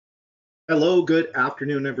Hello, good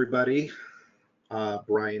afternoon, everybody.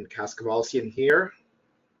 Brian Kaskavalsian here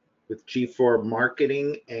with G4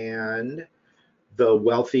 Marketing and The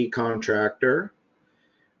Wealthy Contractor.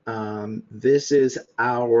 This is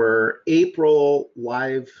our April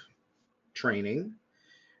live training,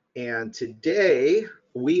 and today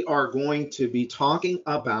we are going to be talking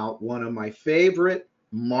about one of my favorite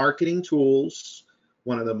marketing tools,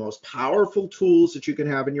 one of the most powerful tools that you can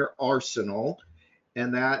have in your arsenal,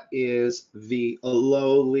 and that is the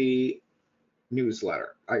lowly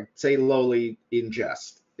newsletter. I say lowly in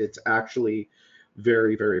jest. It's actually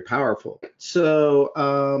very, very powerful. So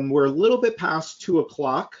we're a little bit past 2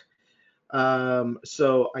 o'clock.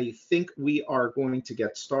 So I think we are going to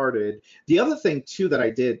get started. The other thing too that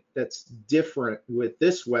I did that's different with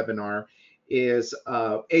this webinar is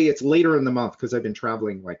A, it's later in the month because I've been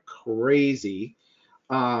traveling like crazy.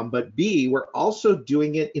 But B, we're also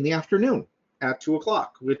doing it in the afternoon at 2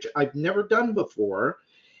 o'clock, which I've never done before.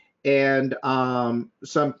 And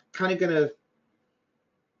so I'm kind of going to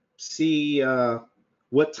see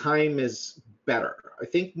what time is better. I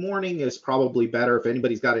think morning is probably better. If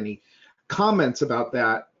anybody's got any comments about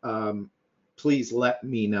that, please let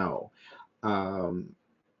me know.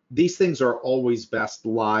 These things are always best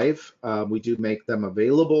live. We do make them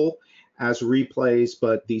available as replays,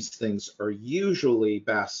 but these things are usually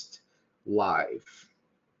best live.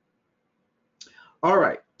 All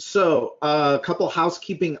right, so a couple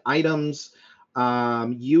housekeeping items.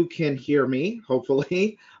 You can hear me,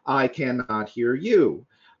 hopefully. I cannot hear you.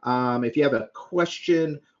 If you have a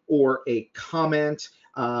question or a comment,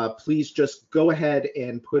 please just go ahead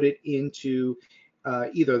and put it into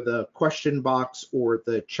either the question box or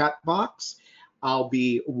the chat box. I'll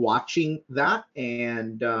be watching that,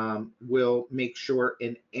 and we'll make sure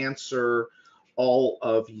and answer all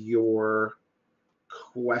of your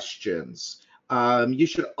questions. You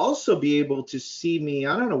should also be able to see me.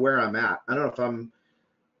 I don't know where I'm at. I don't know if I'm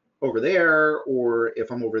over there or if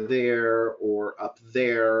I'm over there or up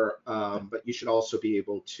there, but you should also be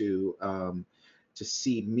able to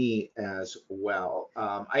see me as well.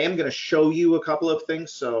 I am going to show you a couple of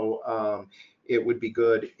things, so it would be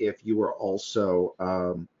good if you were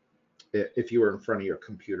also if you were in front of your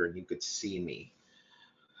computer and you could see me.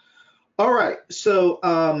 All right, so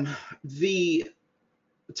the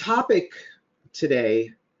topic today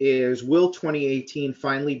is, will 2018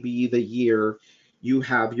 finally be the year you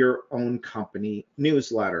have your own company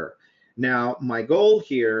newsletter? Now, my goal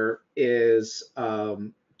here is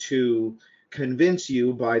to convince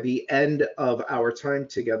you by the end of our time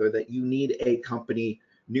together that you need a company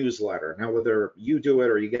newsletter. Now, whether you do it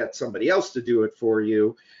or you get somebody else to do it for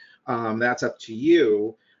you, that's up to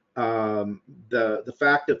you. The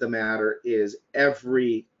fact of the matter is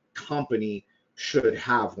every company should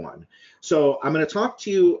have one. So I'm going to talk to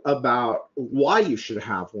you about why you should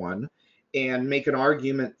have one and make an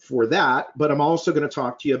argument for that, but I'm also going to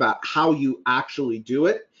talk to you about how you actually do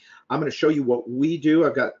it. I'm going to show you what we do.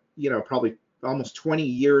 I've got, probably almost 20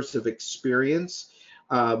 years of experience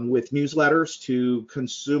with newsletters to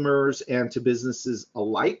consumers and to businesses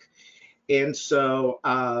alike. And so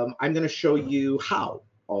I'm going to show you how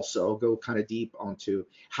also. I'll go kind of deep onto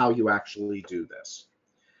how you actually do this.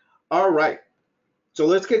 All right. So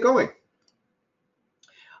let's get going.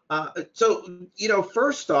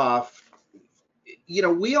 First off,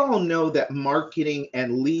 we all know that marketing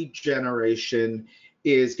and lead generation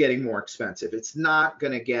is getting more expensive. It's not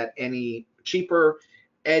going to get any cheaper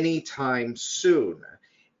anytime soon.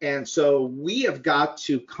 And so we have got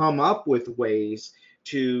to come up with ways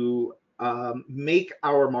to make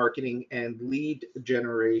our marketing and lead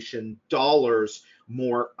generation dollars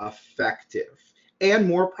more effective and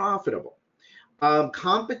more profitable.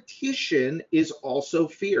 Competition is also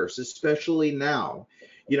fierce, especially now.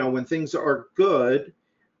 When things are good,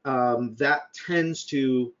 that tends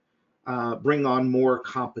to bring on more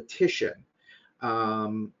competition.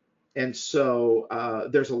 And so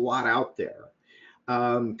there's a lot out there.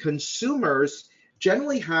 Consumers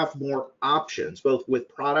generally have more options, both with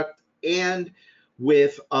product and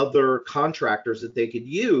with other contractors that they could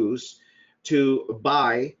use to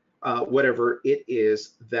buy whatever it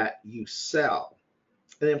is that you sell.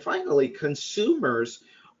 And then finally, consumers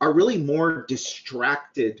are really more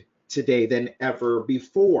distracted today than ever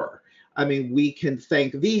before. I mean, we can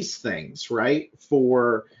thank these things, right,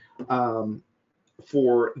 for the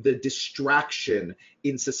distraction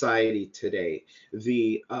in society today,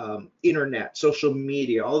 the internet, social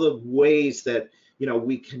media, all the ways that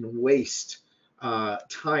we can waste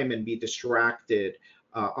time and be distracted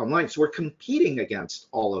online. So we're competing against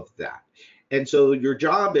all of that. And so your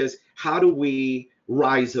job is, how do we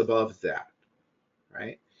rise above that,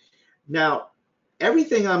 right? Now,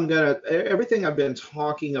 everything I've been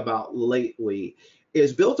talking about lately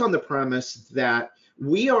is built on the premise that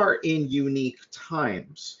we are in unique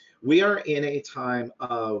times. We are in a time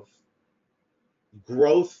of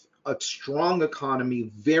growth, a strong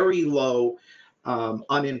economy, very low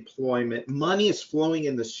unemployment. Money is flowing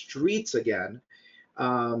in the streets again.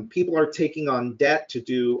 People are taking on debt to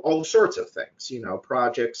do all sorts of things,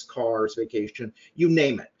 projects, cars, vacation, you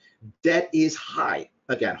name it. Debt is high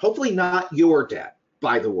again. Hopefully not your debt,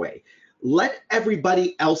 by the way. Let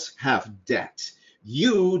everybody else have debt.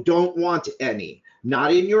 You don't want any,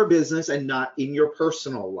 not in your business and not in your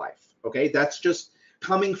personal life. Okay, that's just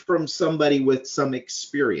coming from somebody with some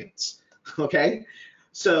experience. Okay,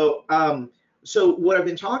 so what I've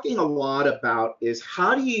been talking a lot about is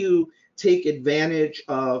how do you take advantage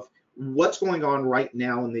of what's going on right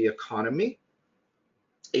now in the economy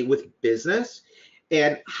with business,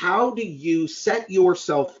 and how do you set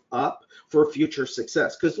yourself up for future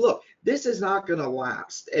success? Because look, this is not going to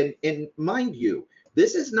last. And mind you,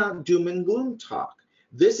 this is not doom and gloom talk.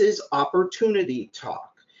 This is opportunity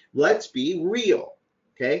talk. Let's be real.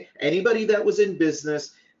 Okay. Anybody that was in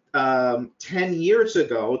business 10 years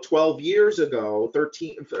ago, 12 years ago,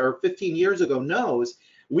 13 or 15 years ago knows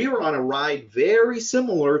we were on a ride very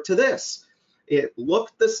similar to this. It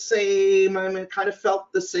looked the same, I mean, it kind of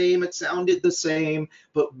felt the same, it sounded the same,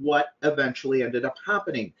 but what eventually ended up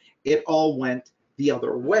happening? It all went the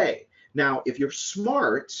other way. Now, if you're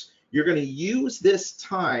smart, you're going to use this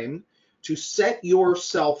time to set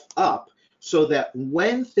yourself up so that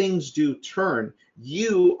when things do turn,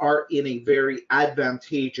 you are in a very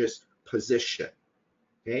advantageous position.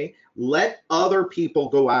 Okay? Let other people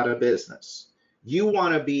go out of business. You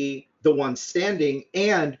want to be the one standing,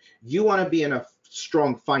 and you want to be in a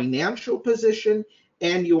strong financial position,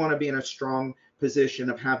 and you want to be in a strong position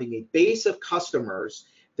of having a base of customers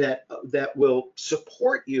that will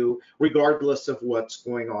support you regardless of what's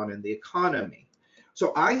going on in the economy.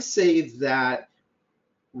 So I say that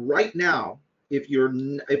right now, if you're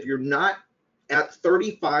not at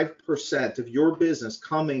 35% of your business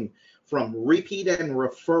coming from repeat and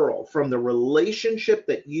referral, from the relationship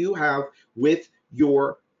that you have with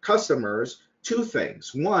your customers, two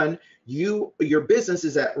things. One, your business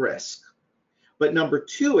is at risk. But number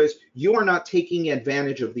two is you are not taking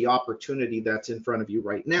advantage of the opportunity that's in front of you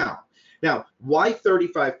right now. Now, why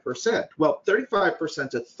 35%? Well, 35%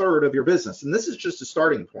 is a third of your business, and this is just a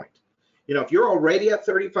starting point. If you're already at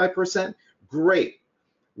 35%, great.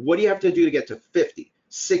 What do you have to do to get to 50,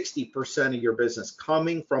 60% of your business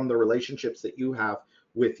coming from the relationships that you have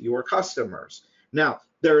with your customers? Now,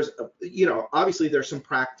 obviously there's some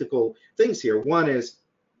practical things here. One is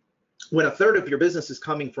when a third of your business is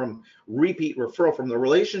coming from repeat referral, from the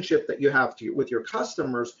relationship that you have with your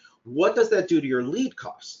customers, what does that do to your lead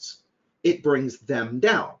costs? It brings them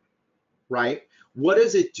down, right? What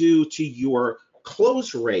does it do to your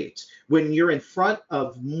close rate when you're in front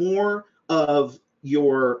of more of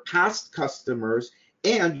your past customers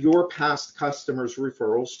and your past customers'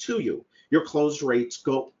 referrals to you? Your close rates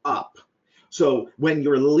go up. So when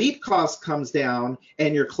your lead cost comes down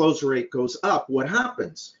and your close rate goes up, what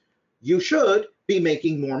happens? You should be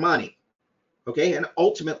making more money. Okay, and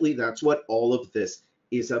ultimately that's what all of this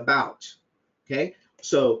is about. Okay,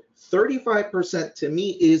 so 35% to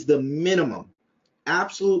me is the minimum,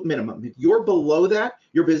 absolute minimum. If you're below that,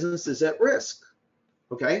 your business is at risk.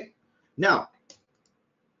 Okay, now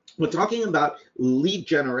we're talking about lead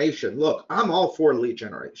generation. Look, I'm all for lead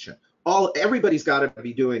generation. Everybody's got to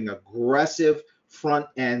be doing aggressive front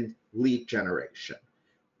end lead generation.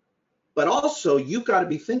 But also you've got to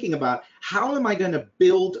be thinking about, how am I going to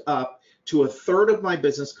build up to a third of my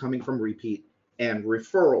business coming from repeat and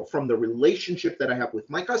referral, from the relationship that I have with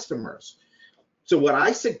my customers? So what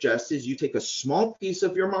I suggest is you take a small piece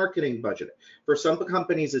of your marketing budget. For some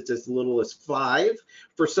companies, it's as little as 5.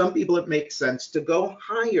 For some people, it makes sense to go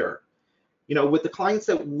higher. With the clients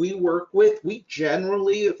that we work with, we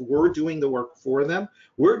generally, if we're doing the work for them,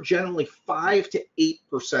 we're generally 5 to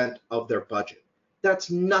 8% of their budget.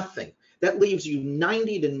 That's nothing. That leaves you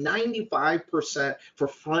 90 to 95% for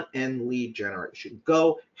front-end lead generation.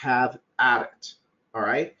 Go have at it, all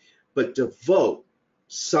right? But devote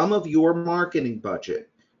some of your marketing budget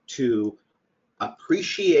to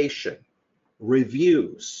appreciation,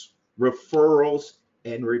 reviews, referrals,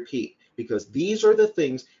 and repeat, because these are the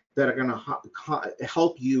things that are going to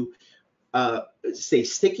help you stay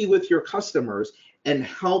sticky with your customers and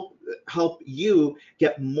help you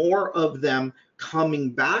get more of them coming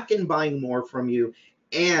back and buying more from you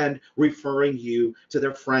and referring you to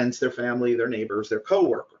their friends, their family, their neighbors, their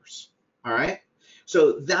coworkers. All right.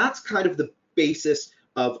 So that's kind of the basis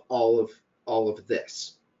of all of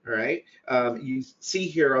this. All right. You see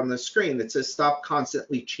here on the screen that says stop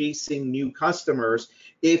constantly chasing new customers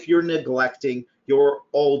if you're neglecting your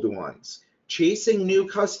old ones. Chasing new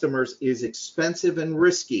customers is expensive and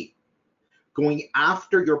risky. Going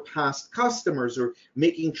after your past customers or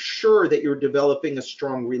making sure that you're developing a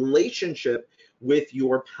strong relationship with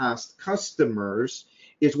your past customers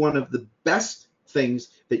is one of the best things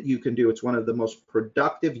that you can do. It's one of the most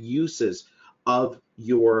productive uses of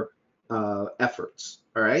your efforts.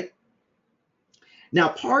 All right. Now,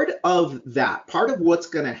 part of what's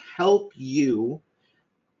going to help you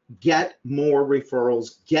get more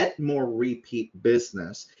referrals, get more repeat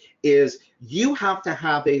business, is you have to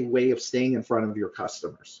have a way of staying in front of your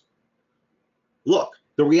customers. Look,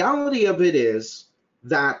 the reality of it is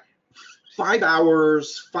that 5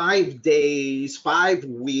 hours, 5 days, 5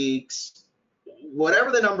 weeks,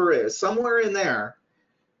 whatever the number is, somewhere in there,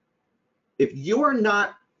 if you are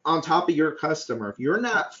not on top of your customer, if you're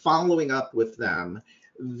not following up with them,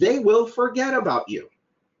 they will forget about you.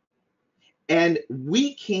 And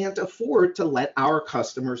we can't afford to let our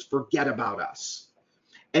customers forget about us.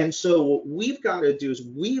 And so what we've got to do is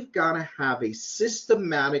we've got to have a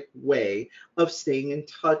systematic way of staying in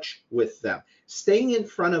touch with them, staying in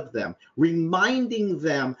front of them, reminding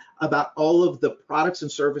them about all of the products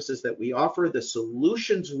and services that we offer, the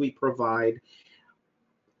solutions we provide,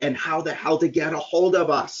 and how the hell to get a hold of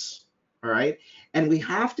us. All right. And we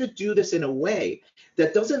have to do this in a way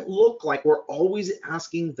that doesn't look like we're always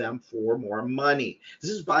asking them for more money.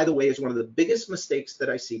 This is, by the way, is one of the biggest mistakes that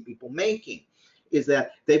I see people making, is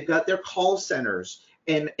that they've got their call centers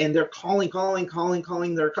and they're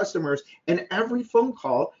calling their customers, and every phone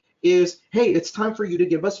call is, hey, it's time for you to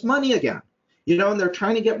give us money again. You know, and they're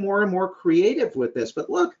trying to get more and more creative with this. But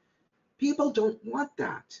look, people don't want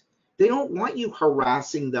that. They don't want you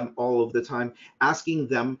harassing them all of the time, asking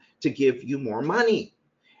them to give you more money.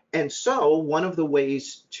 And so one of the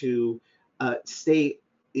ways to stay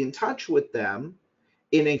in touch with them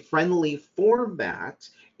in a friendly format,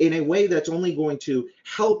 in a way that's only going to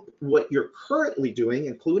help what you're currently doing,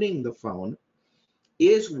 including the phone,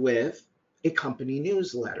 is with a company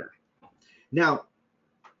newsletter. Now,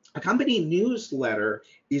 a company newsletter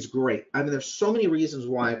is great. I mean, there's so many reasons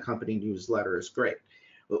why a company newsletter is great.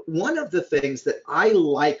 But one of the things that I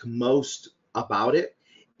like most about it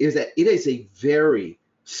is that it is a very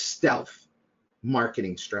stealth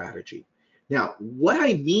marketing strategy. Now, what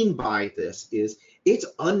I mean by this is it's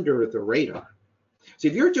under the radar. So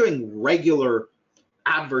if you're doing regular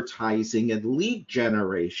advertising and lead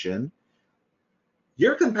generation,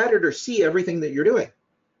 your competitors see everything that you're doing.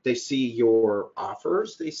 They see your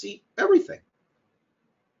offers, they see everything,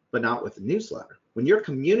 but not with the newsletter. When you're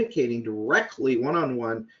communicating directly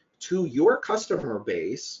one-on-one to your customer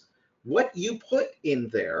base, what you put in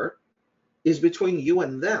there is between you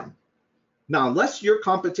and them. Now, unless your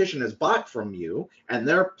competition has bought from you and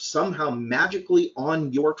they're somehow magically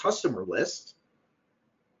on your customer list,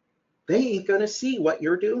 they ain't gonna see what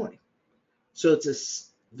you're doing. So it's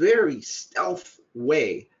a very stealth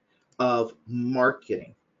way of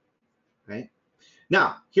marketing, right?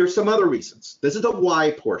 Now, here's some other reasons. This is the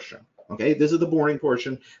why portion. Okay, this is the boring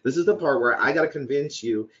portion. This is the part where I got to convince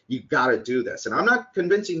you, you got to do this. And I'm not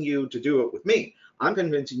convincing you to do it with me. I'm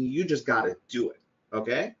convincing you, you just got to do it.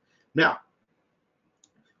 Okay, now,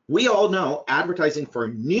 we all know advertising for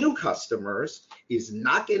new customers is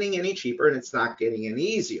not getting any cheaper and it's not getting any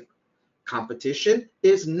easier. Competition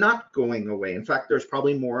is not going away. In fact, there's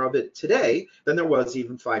probably more of it today than there was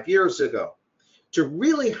even 5 years ago. To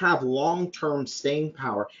really have long-term staying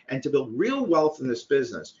power and to build real wealth in this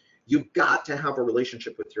business, you've got to have a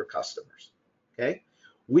relationship with your customers, okay?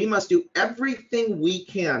 We must do everything we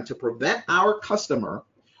can to prevent our customer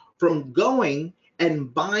from going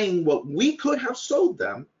and buying what we could have sold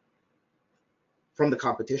them from the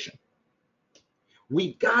competition.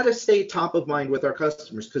 We got to stay top of mind with our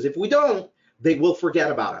customers, because if we don't, they will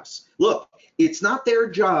forget about us. Look, it's not their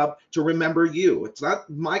job to remember you. It's not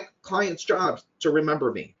my client's job to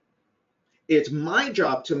remember me. It's my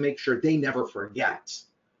job to make sure they never forget.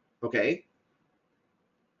 Okay.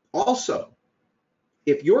 Also,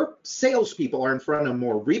 if your salespeople are in front of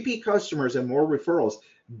more repeat customers and more referrals,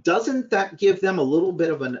 doesn't that give them a little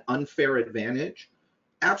bit of an unfair advantage?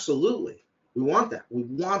 Absolutely. We want that. We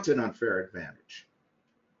want an unfair advantage.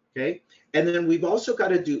 Okay. And then we've also got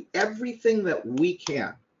to do everything that we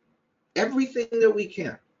can to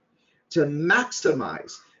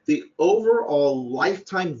maximize the overall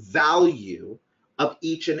lifetime value of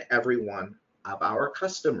each and every one of our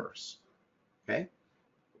customers. Okay.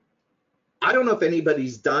 I don't know if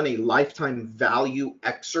anybody's done a lifetime value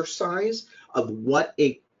exercise of what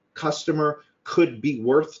a customer could be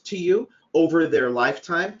worth to you over their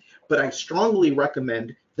lifetime, but I strongly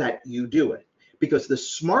recommend that you do it. Because the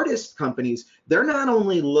smartest companies, they're not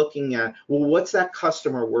only looking at, well, what's that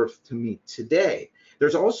customer worth to me today?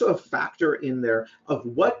 There's also a factor in there of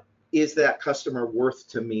what is that customer worth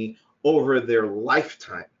to me over their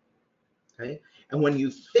lifetime, okay? And when you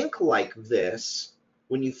think like this,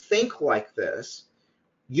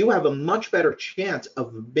 you have a much better chance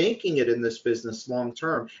of making it in this business long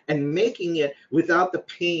term and making it without the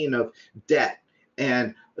pain of debt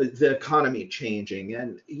and the economy changing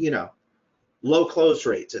and, low close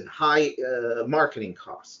rates and high marketing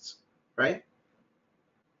costs, right?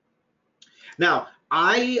 Now,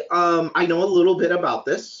 I know a little bit about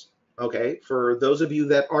this, okay? For those of you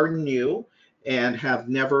that are new and have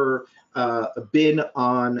never been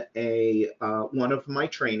on one of my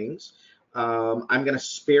trainings, I'm going to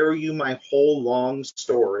spare you my whole long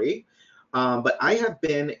story, but I have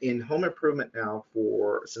been in home improvement now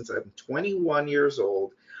since I'm 21 years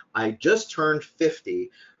old. I just turned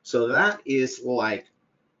 50, so that is like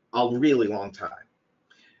a really long time.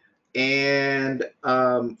 And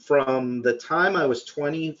from the time I was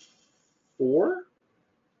 24,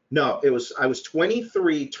 I was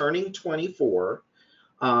 23, turning 24,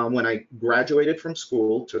 when I graduated from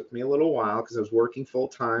school. It took me a little while because I was working full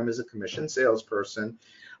time as a commission salesperson.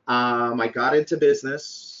 I got into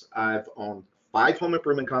business. I've owned 5 home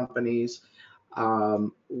improvement companies.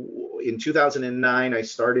 In 2009, I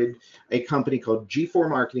started a company called G4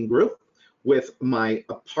 Marketing Group with my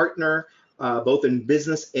partner, both in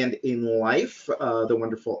business and in life, the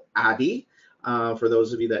wonderful Abby, for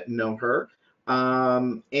those of you that know her.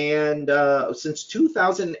 Since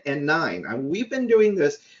 2009, we've been doing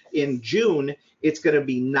this. In June, it's going to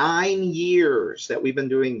be 9 years that we've been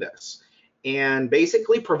doing this, and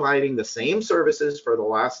basically providing the same services for the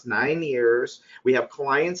last 9 years. We have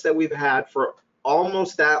clients that we've had for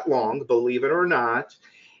almost that long, believe it or not.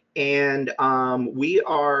 And we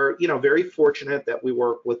are, very fortunate that we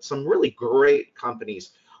work with some really great companies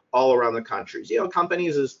all around the country.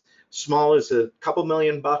 Companies as small as a couple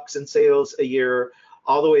 $1,000,000 in sales a year,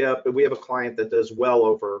 all the way up. And we have a client that does well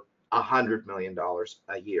over $100 million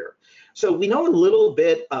a year. So we know a little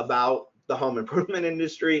bit about the home improvement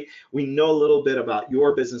industry. We know a little bit about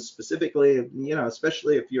your business specifically,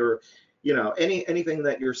 especially if you're, anything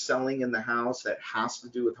that you're selling in the house that has to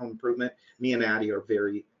do with home improvement. Me and Addie are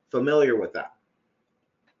very familiar with that.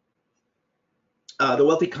 The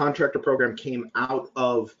Wealthy Contractor Program came out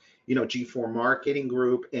of, G4 Marketing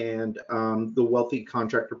Group, and the Wealthy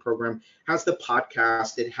Contractor Program has the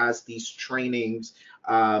podcast. It has these trainings.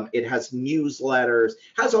 It has newsletters,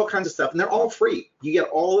 has all kinds of stuff, and they're all free. You get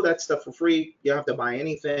all of that stuff for free. You don't have to buy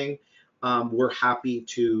anything. We're happy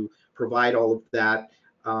to provide all of that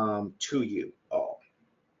to you all.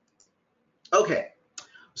 Okay,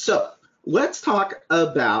 so let's talk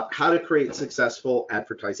about how to create successful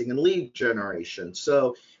advertising and lead generation.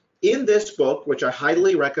 So in this book, which I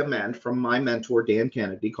highly recommend, from my mentor, Dan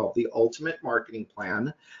Kennedy, called The Ultimate Marketing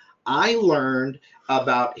Plan, I learned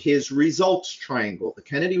about his results triangle, the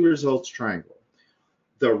Kennedy results triangle.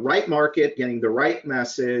 The right market, getting the right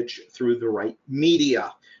message through the right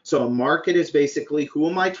media. So a market is basically, who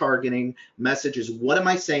am I targeting? Message is, what am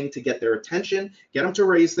I saying to get their attention, get them to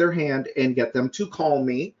raise their hand, and get them to call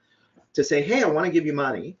me to say, hey, I want to give you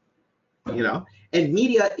money, And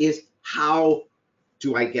media is, how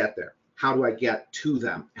do I get there? How do I get to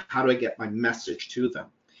them? How do I get my message to them?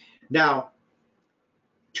 Now,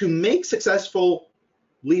 to make successful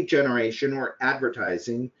lead generation or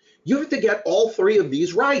advertising, you have to get all 3 of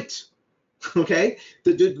these right, okay?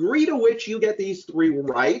 The degree to which you get these 3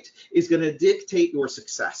 right is going to dictate your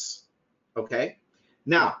success, okay?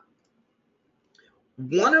 Now,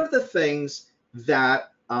 one of the things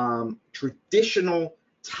that traditional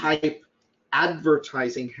type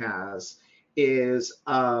advertising has is,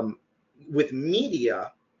 with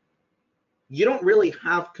media, you don't really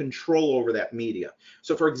have control over that media.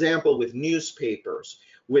 So for example, with newspapers,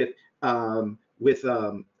 with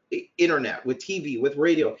internet, with TV, with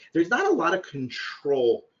radio, there's not a lot of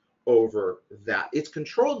control over that. It's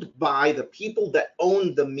controlled by the people that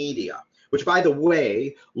own the media, which, by the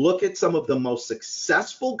way, look at some of the most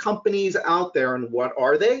successful companies out there, and what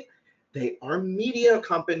are they? They are media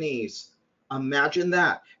companies. Imagine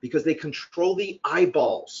that, because they control the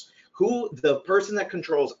eyeballs. The person that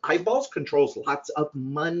controls eyeballs controls lots of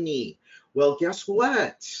money. Well, guess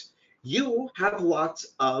what? You have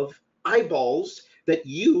lots of eyeballs that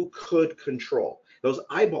you could control. Those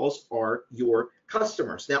eyeballs are your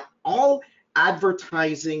customers. Now, all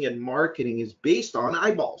advertising and marketing is based on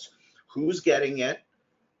eyeballs. Who's getting it?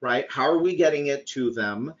 right? How are we getting it to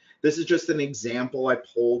them? This is just an example. I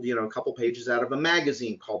pulled, a couple pages out of a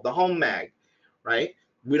magazine called the Home Mag, right?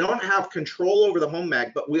 We don't have control over the Home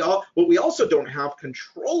Mag, but what we also don't have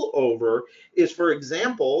control over is, for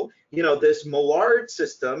example, this Millard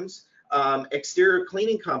Systems exterior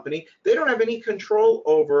cleaning company. They don't have any control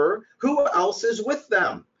over who else is with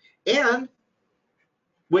them. And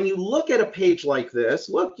when you look at a page like this,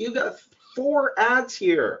 look, you got 4 ads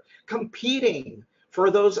here competing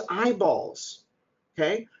for those eyeballs,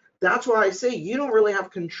 okay? That's why I say you don't really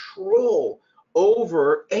have control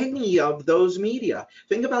over any of those media.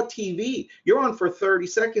 Think about TV. You're on for 30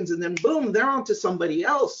 seconds and then boom, they're on to somebody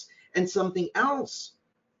else and something else,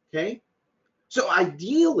 okay? So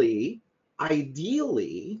ideally,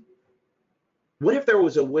 what if there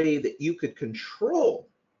was a way that you could control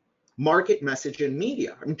market, message, and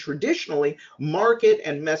media? I mean, traditionally, market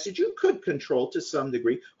and message, you could control to some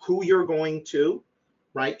degree who you're going to,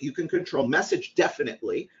 right? You can control message,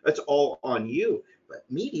 definitely. That's all on you. But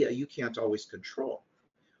media, you can't always control.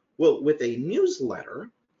 Well, with a newsletter,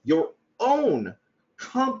 your own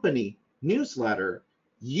company newsletter,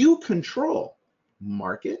 you control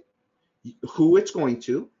market, who it's going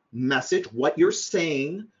to, message, what you're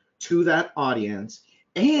saying to that audience,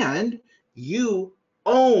 and you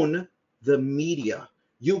own the media.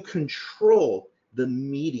 You control the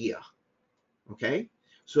media, okay?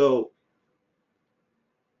 So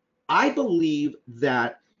I believe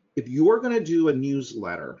that if you're going to do a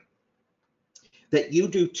newsletter, that you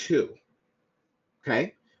do 2,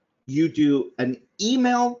 okay? You do an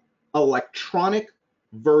email electronic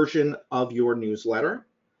version of your newsletter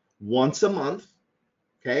once a month,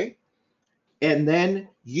 okay? And then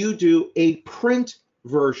you do a print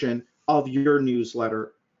version of your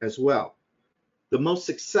newsletter as well. The most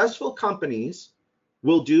successful companies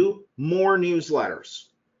will do more newsletters,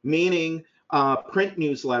 meaning print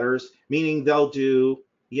newsletters, meaning they'll do,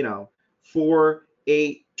 4,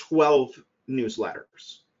 8, 12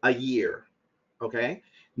 newsletters a year, okay?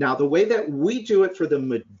 Now, the way that we do it for the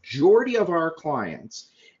majority of our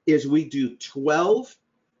clients is we do 12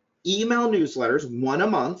 email newsletters, 1 a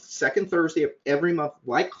month, second Thursday of every month,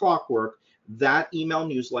 like clockwork. That email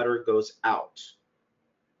newsletter goes out.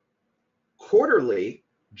 Quarterly,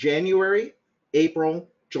 January, April,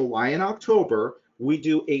 July, and October, we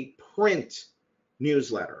do a print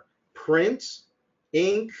newsletter. Print,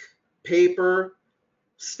 ink, paper,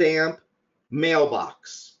 stamp,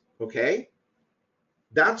 mailbox, okay?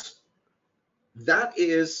 That's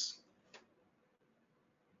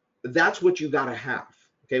what you gotta have.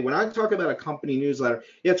 Okay, when I talk about a company newsletter,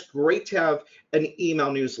 it's great to have an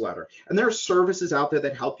email newsletter. And there are services out there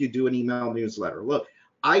that help you do an email newsletter. Look,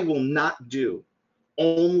 I will not do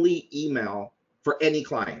only email for any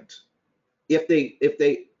client. If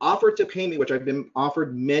they offer to pay me, which I've been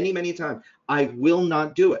offered many, many times, I will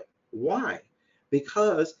not do it. Why?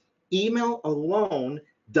 Because email alone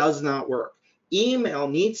does not work. Email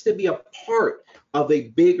needs to be a part of a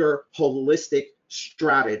bigger holistic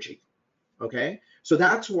strategy, okay? So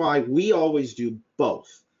that's why we always do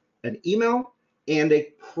both, an email and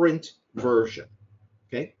a print version,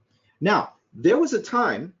 okay? Now, there was a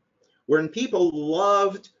time when people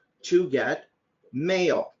loved to get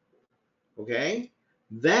mail, okay?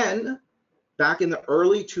 Then, back in the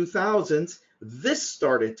early 2000s, this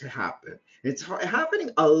started to happen. It's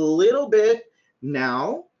happening a little bit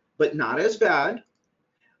now, but not as bad.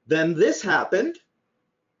 Then this happened,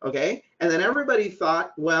 okay? And then everybody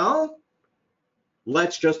thought, well,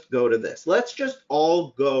 let's just go to this. Let's just all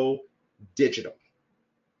go digital.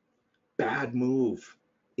 Bad move.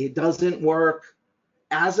 It doesn't work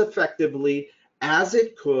as effectively as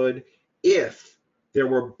it could if there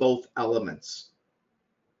were both elements.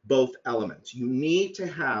 Both elements. You need to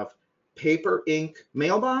have paper, ink,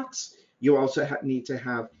 mailbox. You also need to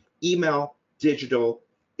have email, digital,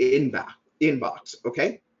 inbox,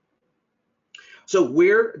 okay? So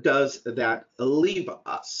where does that leave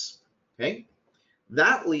us, okay?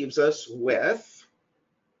 That leaves us with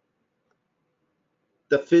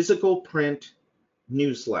the physical print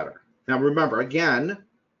newsletter. Now remember, again,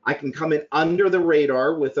 I can come in under the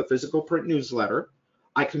radar with a physical print newsletter.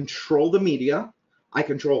 I control the media. I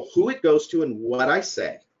control who it goes to and what I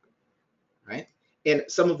say, right? And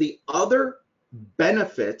some of the other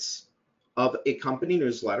benefits of a company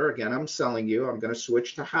newsletter, again, I'm selling you. I'm going to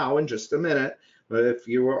switch to how in just a minute. But if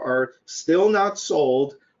you are still not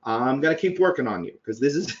sold, I'm going to keep working on you because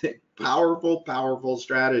this is a powerful, powerful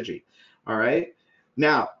strategy. All right.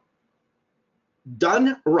 Now,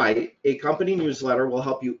 done right, a company newsletter will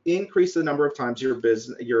help you increase the number of times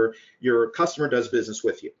your customer does business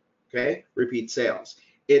with you. Okay. Repeat sales.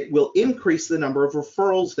 It will increase the number of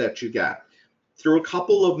referrals that you get through a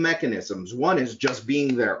couple of mechanisms. One is just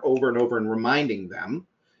being there over and over and reminding them.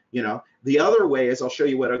 The other way is I'll show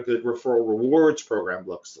you what a good referral rewards program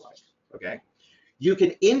looks like. Okay. You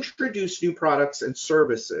can introduce new products and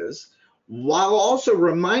services while also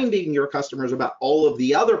reminding your customers about all of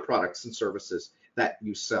the other products and services that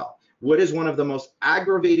you sell. What is one of the most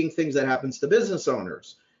aggravating things that happens to business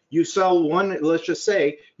owners? You sell one, let's just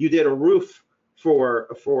say you did a roof for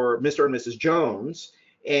Mr. and Mrs. Jones,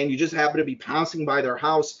 and you just happen to be passing by their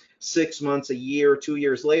house 6 months, a year, 2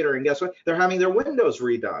 years later, and guess what? They're having their windows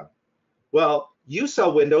redone. Well, you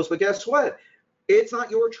sell windows, but guess what? It's not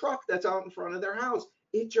your truck that's out in front of their house.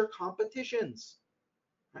 It's your competition's,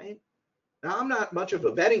 right? Now, I'm not much of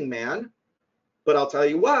a betting man, but I'll tell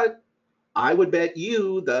you what, I would bet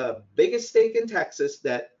you the biggest stake in Texas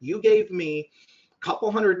that you gave me a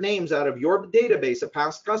couple hundred names out of your database of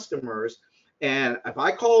past customers, and if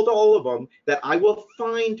I called all of them, that I will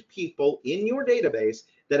find people in your database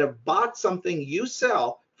that have bought something you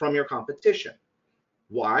sell from your competition.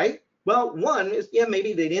 Why? Well, one is, yeah,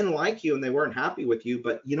 maybe they didn't like you and they weren't happy with you,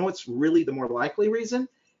 but you know what's really the more likely reason?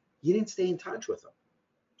 You didn't stay in touch with them.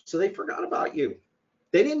 So they forgot about you.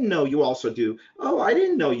 They didn't know you also do, oh, I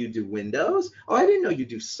didn't know you do windows. Oh, I didn't know you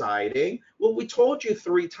do siding. Well, we told you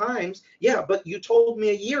 3 times. Yeah, but you told me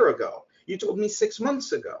a year ago. You told me 6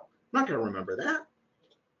 months ago. I'm not going to remember that.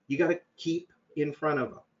 You got to keep in front of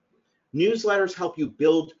them. Newsletters help you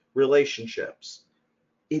build relationships.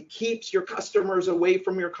 It keeps your customers away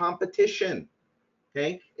from your competition,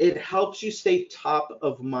 okay? It helps you stay top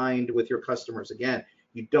of mind with your customers. Again,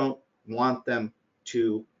 you don't want them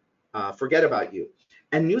to forget about you.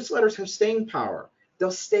 And newsletters have staying power. They'll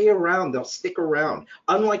stay around, they'll stick around.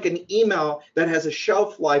 Unlike an email that has a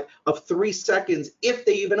shelf life of 3 seconds if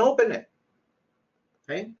they even open it,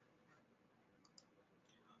 okay?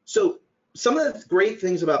 So some of the great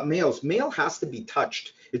things about mail has to be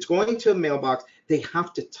touched. It's going to a mailbox. They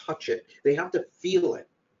have to touch it. They have to feel it.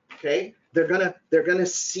 Okay? They're gonna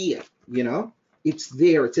see it. It's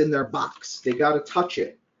there. It's in their box. They got to touch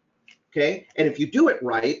it. Okay? And if you do it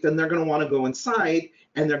right, then they're gonna want to go inside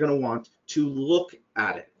and they're gonna want to look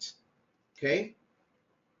at it. Okay?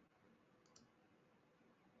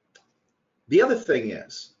 The other thing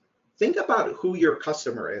is, think about who your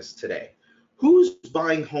customer is today. Who's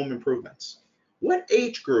buying home improvements? What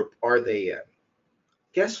age group are they in?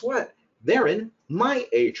 Guess what? They're in my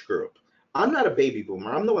age group. I'm not a baby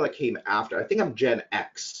boomer. I'm the one that came after. I think I'm Gen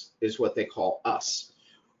X is what they call us.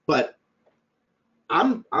 But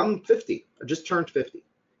I'm 50. I just turned 50.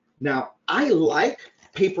 Now, I like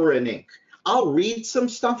paper and ink. I'll read some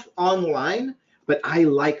stuff online, but I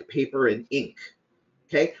like paper and ink.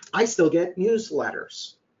 Okay? I still get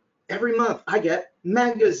newsletters. Every month, I get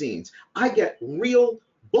magazines. I get real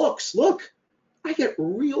books. Look, I get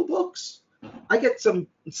real books. I get some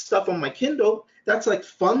stuff on my Kindle. That's like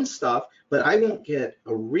fun stuff, but I won't get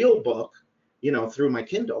a real book, through my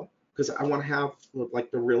Kindle because I want to have like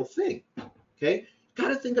the real thing. Okay? Got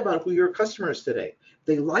to think about who your customer is today.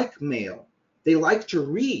 They like mail. They like to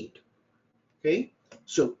read. Okay?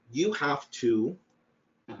 So you have to,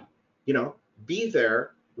 be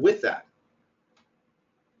there with that.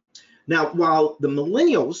 Now, while the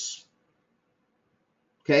millennials,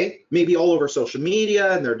 okay, maybe all over social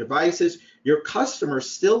media and their devices, your customers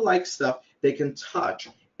still like stuff they can touch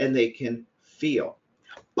and they can feel.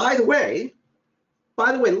 By the way,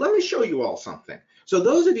 let me show you all something. So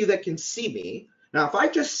those of you that can see me, now if I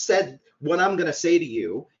just said what I'm going to say to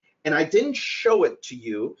you and I didn't show it to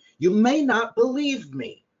you, you may not believe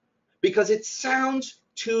me because it sounds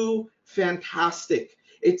too fantastic.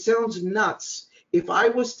 It sounds nuts. If I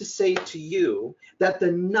was to say to you that the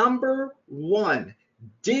 #1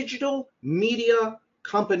 digital media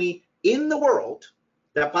company in the world,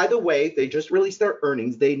 that by the way, they just released their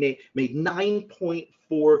earnings, they made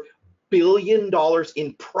 $9.4 billion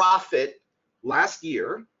in profit last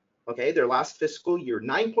year, okay, their last fiscal year,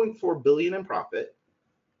 $9.4 billion in profit,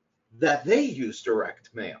 that they use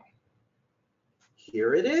direct mail.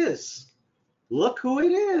 Here it is. Look who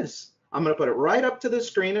it is. I'm going to put it right up to the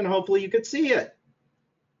screen and hopefully you could see it.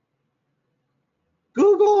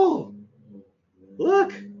 Google.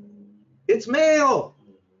 Look, it's mail.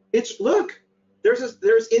 Look,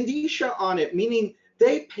 there's indicia on it, meaning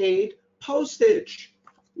they paid postage.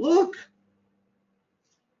 Look,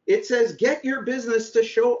 it says get your business to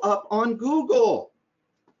show up on Google.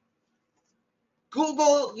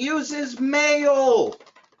 Google uses mail.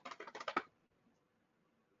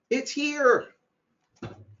 It's here.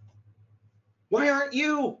 Why aren't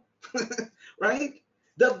you? Right?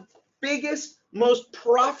 The biggest, most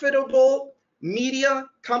profitable media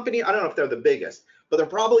company. I don't know if they're the biggest, but they're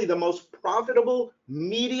probably the most profitable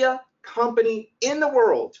media company in the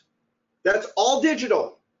world. That's all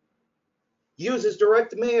digital. Uses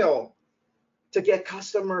direct mail to get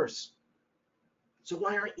customers. So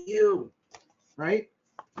why aren't you, right?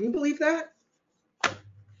 Can you believe that?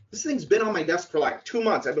 This thing's been on my desk for like 2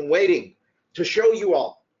 months. I've been waiting to show you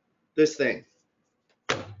all this thing,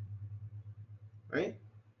 right?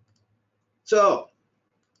 So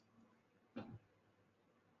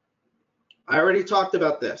I already talked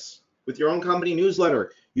about this. With your own company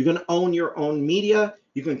newsletter, you can own your own media,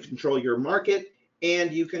 you can control your market,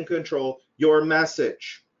 and you can control your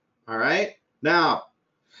message. All right? Now,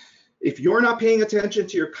 if you're not paying attention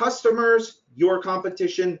to your customers, your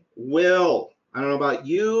competition will. I don't know about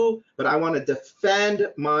you, but I want to defend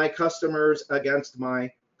my customers against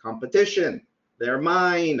my competition. They're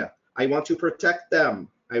mine. I want to protect them.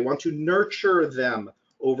 I want to nurture them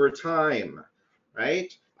over time,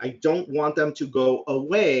 right? I don't want them to go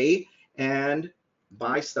away and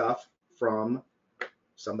buy stuff from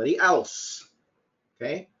somebody else,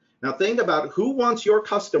 okay? Now think about who wants your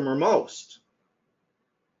customer most.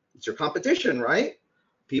 It's your competition, right?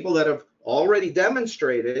 People that have already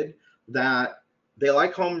demonstrated that they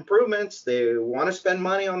like home improvements, they want to spend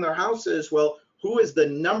money on their houses. Well, who is the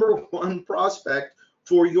number one prospect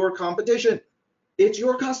for your competition? It's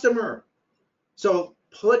your customer. So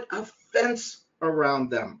put a fence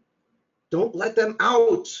around them. Don't let them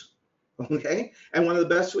out, okay? And one of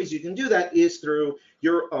the best ways you can do that is through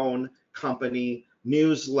your own company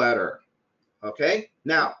newsletter, okay?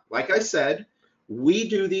 Now, like I said, we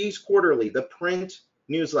do these quarterly, the print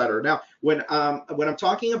newsletter. Now, when I'm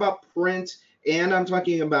talking about print and I'm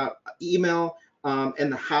talking about email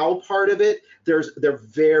and the how part of it, they're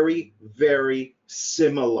very, very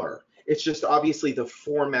similar. It's just obviously the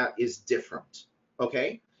format is different,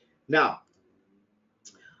 okay? Now,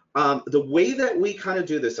 the way that we kind of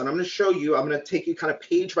do this, and I'm going to show you, I'm going to take you kind of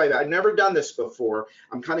page by page. I've never done this before.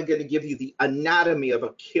 I'm kind of going to give you the anatomy of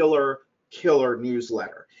a killer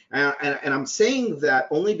newsletter. And I'm saying that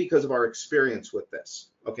only because of our experience with this,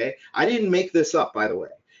 okay? I didn't make this up, by the way.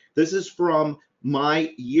 This is from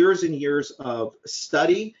my years and years of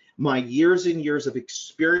study, my years and years of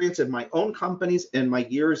experience in my own companies, and my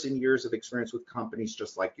years and years of experience with companies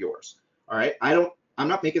just like yours, all right? I'm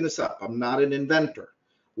not making this up. I'm not an inventor.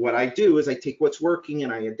 What I do is I take what's working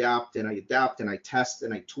and I adapt and I adapt and I test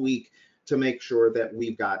and I tweak to make sure that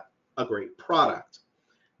we've got a great product.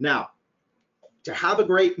 Now, to have a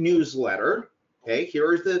great newsletter, okay,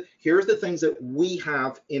 here's the things that we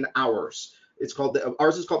have in ours.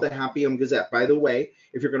 Ours is called the Happy Home Gazette. By the way,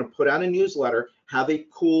 if you're going to put out a newsletter, have a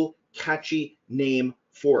cool, catchy name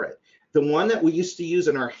for it. The one that we used to use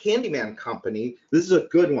in our handyman company, this is a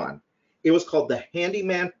good one. It was called the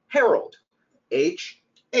Handyman Herald,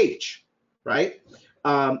 HH, right?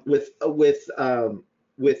 With what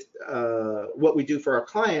we do for our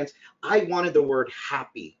clients, I wanted the word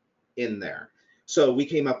happy in there. So we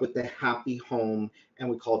came up with the Happy Home and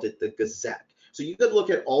we called it the Gazette. So you could look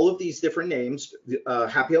at all of these different names.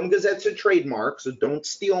 Happy Home Gazette's a trademark, so don't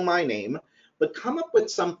steal my name, but come up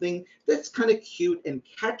with something that's kind of cute and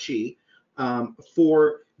catchy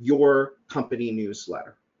for your company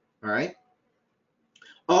newsletter, all right?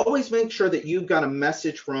 Always make sure that you've got a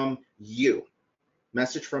message from you,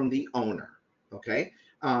 message from the owner, okay?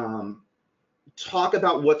 Talk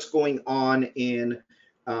about what's going on in,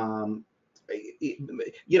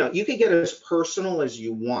 you can get as personal as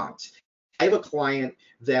you want. I have a client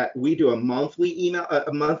that we do a monthly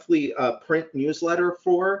print newsletter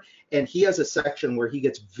for, and he has a section where he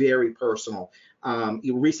gets very personal. He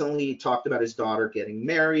recently talked about his daughter getting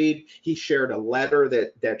married. He shared a letter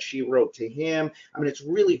that she wrote to him. I mean, it's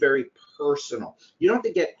really very personal. You don't have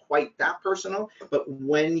to get quite that personal, but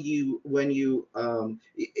when you want to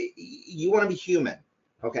be human,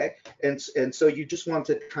 okay? And so you just want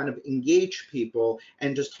to kind of engage people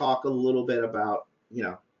and just talk a little bit about,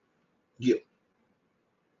 you.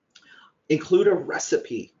 Include a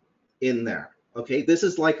recipe in there, okay? This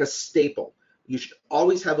is like a staple. You should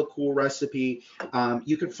always have a cool recipe.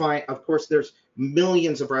 You can find, of course, there's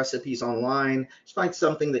millions of recipes online. Just find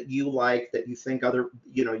something that you like, that you think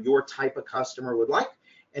your type of customer would like,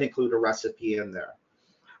 and include a recipe in there.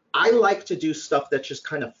 I like to do stuff that's just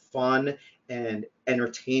kind of fun and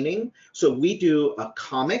entertaining. So we do a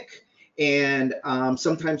comic, and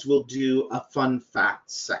sometimes we'll do a fun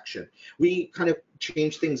facts section. We kind of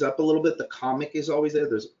change things up a little bit. The comic is always there.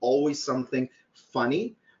 There's always something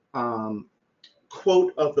funny.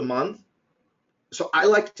 Quote of the month. So I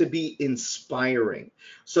like to be inspiring.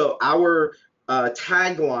 So our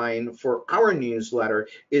tagline for our newsletter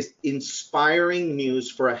is inspiring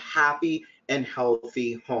news for a happy and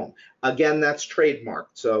healthy home. Again, that's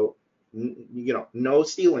trademarked, so no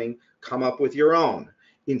stealing, come up with your own.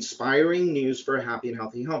 Inspiring news for a happy and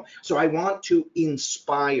healthy home. So I want to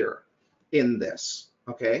inspire in this,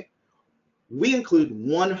 okay? We include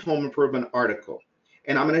one home improvement article,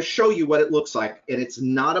 and I'm going to show you what it looks like. And it's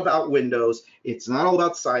not about windows, it's not all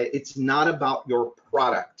about site, it's not about your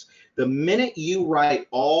product. The minute you write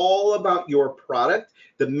all about your product,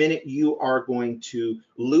 the minute you are going to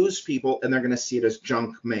lose people and they're going to see it as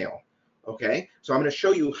junk mail. Okay, so I'm going to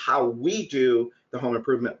show you how we do the home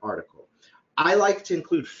improvement article. I like to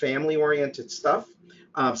include family-oriented stuff.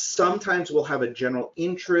 Sometimes we'll have a general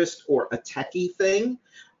interest or a techie thing.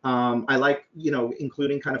 I like,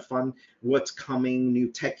 including kind of fun, what's coming, new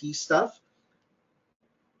techie stuff.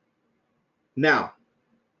 Now,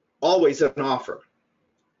 always an offer.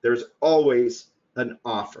 There's always an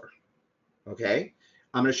offer, okay?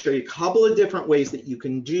 I'm going to show you a couple of different ways that you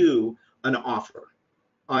can do an offer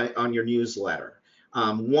on your newsletter.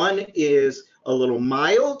 One is a little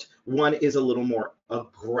mild, one is a little more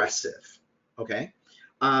aggressive, okay?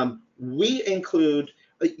 We include,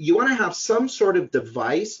 you want to have some sort of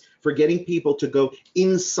device for getting people to go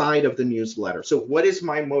inside of the newsletter. So what is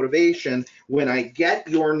my motivation when I get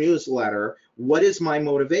your newsletter? What is my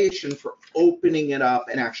motivation for opening it up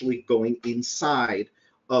and actually going inside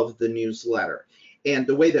of the newsletter? And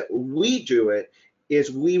the way that we do it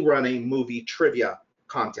is we run a movie trivia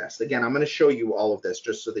contest. Again, I'm going to show you all of this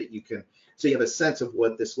just so that you have a sense of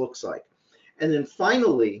what this looks like. And then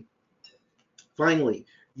finally,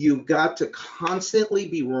 you've got to constantly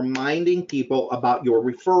be reminding people about your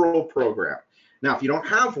referral program. Now, if you don't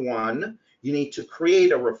have one, you need to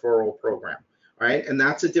create a referral program, right? And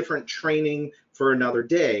that's a different training for another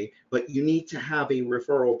day, but you need to have a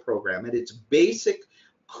referral program. At its basic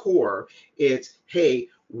core, it's, hey,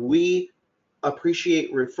 we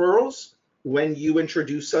appreciate referrals. When you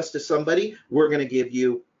introduce us to somebody, we're going to give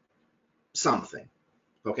you something.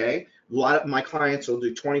 Okay, a lot of my clients will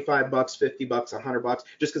do 25 bucks, 50 bucks, 100 bucks,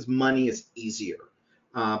 just because money is easier.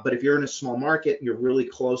 But if you're in a small market, you're really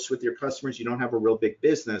close with your customers, you don't have a real big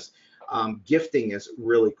business, gifting is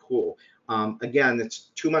really cool. Again,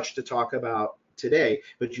 it's too much to talk about today,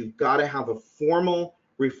 but you've got to have a formal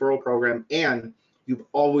referral program, and you've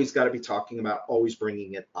always got to be talking about always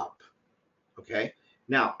bringing it up. Okay,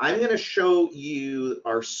 now I'm going to show you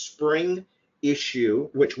our spring issue,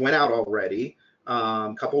 which went out already.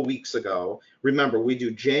 A couple weeks ago. Remember, we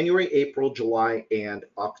do January, April, July, and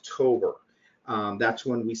October. That's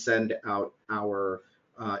when we send out our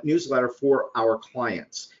newsletter for our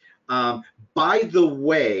clients. By the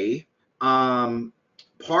way,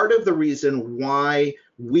 part of the reason why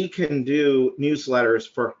we can do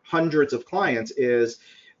newsletters for hundreds of clients is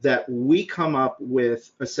that we come up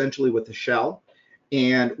with essentially with a shell,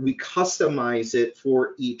 and we customize it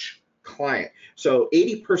for each client. So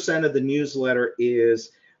 80% of the newsletter is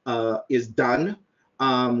done.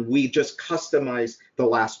 We just customize the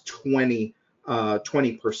last 20%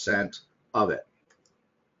 of it.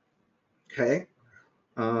 Okay,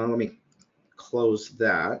 let me close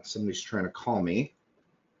that. Somebody's trying to call me.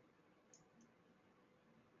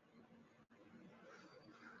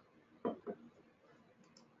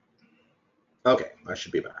 Okay, I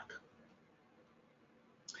should be back.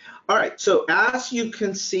 All right, so as you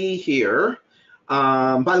can see here,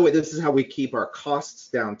 by the way, this is how we keep our costs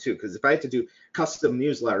down too, because if I had to do custom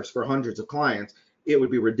newsletters for hundreds of clients, it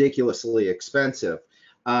would be ridiculously expensive.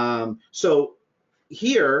 So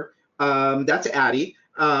here, that's Addie.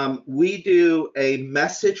 We do a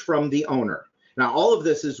message from the owner. Now, all of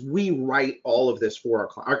this is, we write all of this for our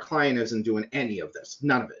client. Our client isn't doing any of this,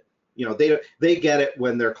 none of it. They get it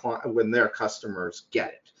when their customers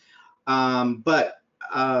get it. But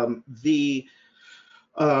the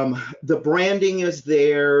branding is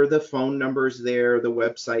there, the phone number is there, the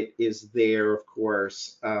website is there, of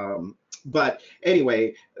course. But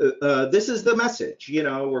anyway, this is the message.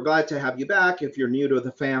 We're glad to have you back. If you're new to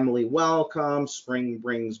the family, welcome. Spring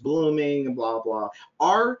brings blooming, and blah, blah.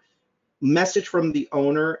 Our message from the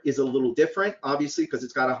owner is a little different, obviously, because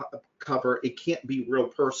it's got a cover. It can't be real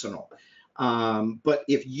personal. But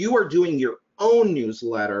if you are doing your own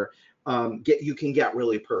newsletter, you can get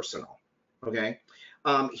really personal. Okay.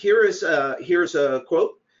 Here's a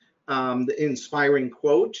quote, the inspiring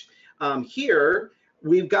quote. Here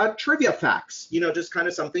we've got trivia facts, just kind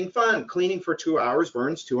of something fun. Cleaning for 2 hours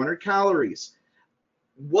burns 200 calories.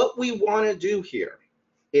 What we want to do here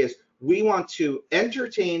is we want to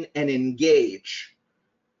entertain and engage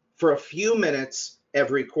for a few minutes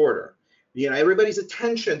every quarter. You know, everybody's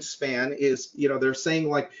attention span is, you know, they're saying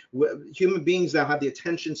like human beings now have the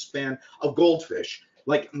attention span of goldfish,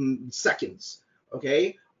 like seconds.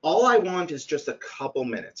 Okay. All I want is just a couple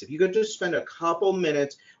minutes. If you could just spend a couple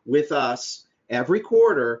minutes with us every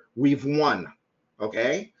quarter, we've won.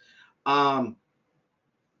 Okay. Um,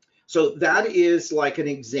 so that is like an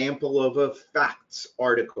example of a facts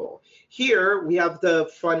article. Here we have the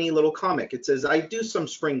funny little comic. It says, I do some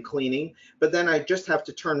spring cleaning, but then I just have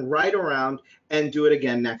to turn right around and do it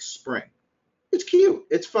again next spring. It's cute.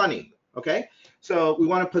 It's funny. Okay. So we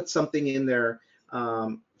want to put something in there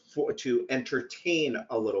to entertain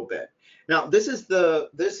a little bit. Now, this is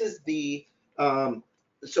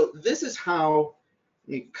how, let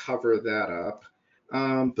me cover that up.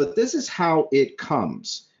 But this is how it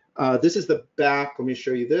comes. This is the back. Let me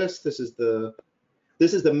show you this. This is the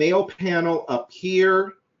mail panel up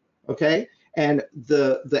here, okay? And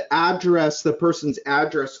the address, the person's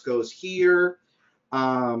address goes here.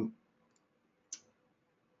 Let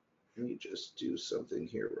me just do something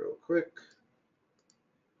here real quick.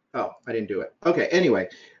 Oh, I didn't do it. Okay, anyway,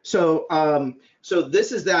 so so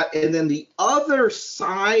this is that, and then the other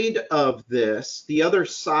side of this,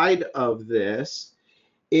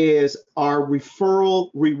 is our referral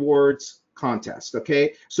rewards contest,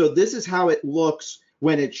 okay? So this is how it looks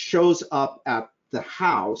when it shows up at the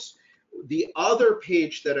house. The other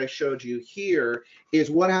page that I showed you here is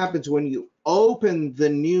what happens when you open the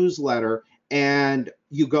newsletter and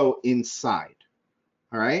you go inside,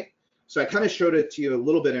 all right? So I kind of showed it to you a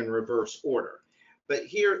little bit in reverse order. But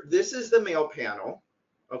here, this is the mail panel,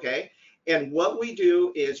 okay? And what we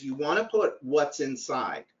do is you want to put what's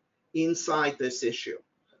inside this issue,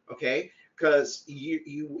 okay? Because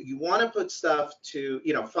you want to put stuff to,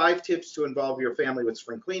 you know, 5 tips to involve your family with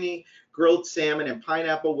spring cleaning, grilled salmon and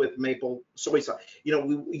pineapple with maple soy sauce. You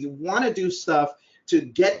know, you want to do stuff to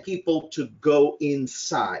get people to go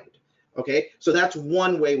inside, okay? So that's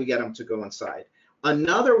one way we get them to go inside.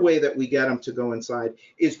 Another way that we get them to go inside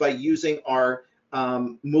is by using our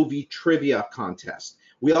movie trivia contest.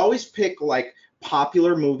 We always pick like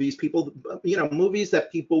popular movies, people, you know, movies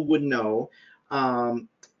that people would know,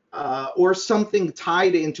 or something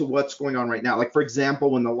tied into what's going on right now. Like, for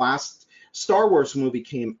example, when the last Star Wars movie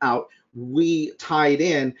came out, we tied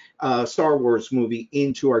in a Star Wars movie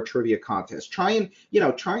into our trivia contest. Try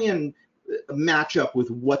and match up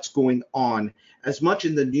with what's going on as much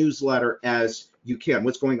in the newsletter as you can,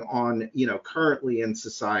 what's going on, you know, currently in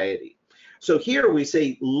society. So here we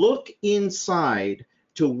say, look inside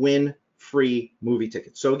to win free movie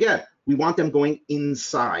tickets. So again, we want them going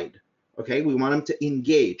inside, okay? We want them to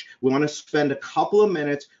engage. We want to spend a couple of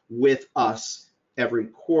minutes with us every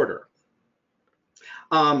quarter.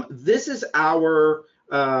 This is our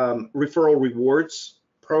referral rewards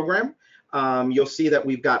program. You'll see that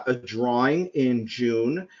we've got a drawing in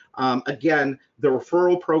June. Again, the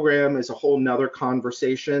referral program is a whole nother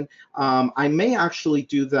conversation. I may actually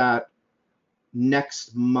do that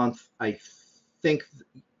next month, I think.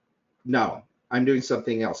 No, I'm doing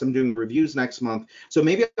something else. I'm doing reviews next month. So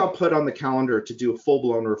maybe I'll put on the calendar to do a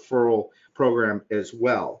full-blown referral program as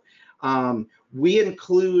well. We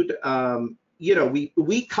include, you know,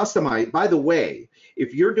 we customize. By the way,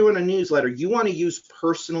 if you're doing a newsletter, you want to use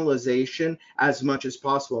personalization as much as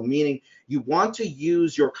possible, meaning you want to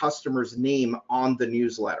use your customer's name on the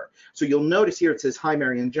newsletter. So you'll notice here it says, hi,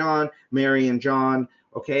 Mary and John,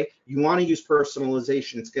 okay? You want to use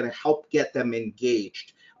personalization. It's going to help get them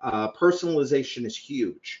engaged. Personalization is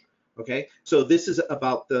huge, okay? So this is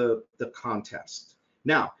about the contest.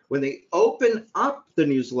 Now, when they open up the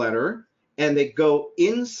newsletter and they go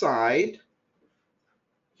inside,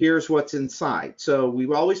 here's what's inside. So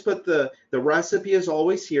we've always put the recipe is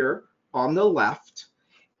always here on the left.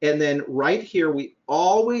 And then right here, we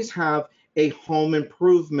always have a home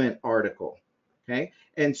improvement article, okay?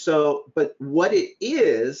 And so, but what it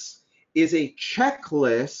is a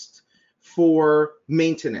checklist for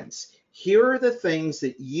maintenance. Here are the things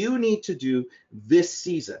that you need to do this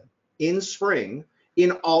season in spring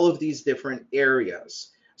in all of these different areas.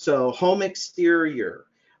 So home exterior,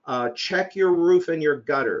 check your roof and your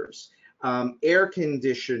gutters, air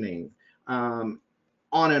conditioning, on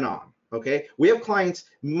and on, okay? We have clients,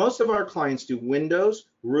 most of our clients do windows,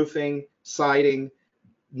 roofing, siding,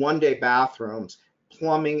 one-day bathrooms,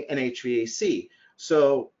 plumbing, and HVAC.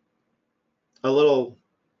 So a little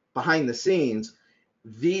behind the scenes,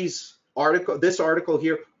 this article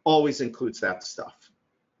here always includes that stuff,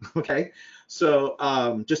 okay? So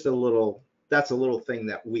just that's a little thing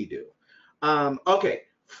that we do. Okay,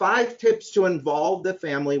 5 tips to involve the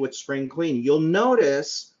family with spring cleaning. You'll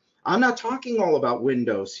notice I'm not talking all about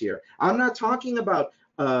windows here. I'm not talking about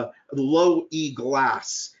low E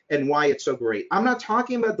glass and why it's so great. I'm not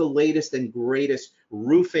talking about the latest and greatest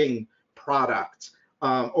roofing product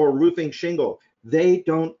or roofing shingle. They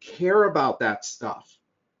don't care about that stuff,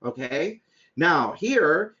 okay? Now,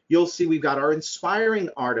 here, you'll see we've got our inspiring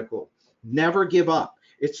article, Never Give Up.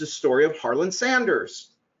 It's the story of Harlan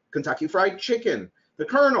Sanders, Kentucky Fried Chicken, the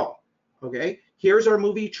Colonel, okay? Here's our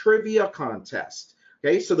movie trivia contest,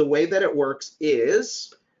 okay? So the way that it works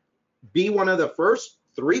is be one of the first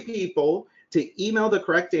 3 people to email the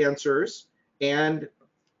correct answers, and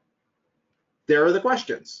there are the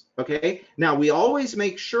questions, okay? Now, we always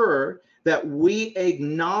make sure that we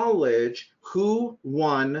acknowledge who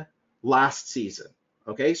won last season,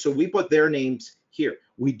 okay? So we put their names here.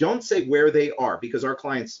 We don't say where they are because our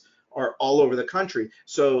clients are all over the country.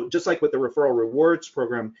 So just like with the referral rewards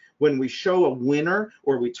program, when we show a winner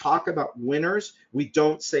or we talk about winners, we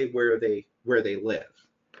don't say where they live.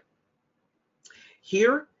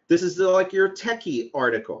 Here, this is like your techie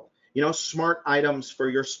article, you know, smart items for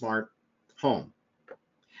your smart home.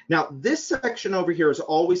 Now, this section over here is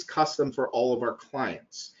always custom for all of our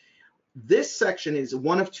clients. This section is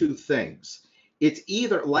one of 2 things. It's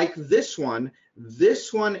either like this one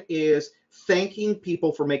is thanking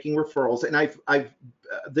people for making referrals, and I've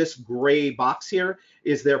this gray box here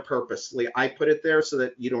is there purposely. I put it there so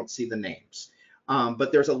that you don't see the names.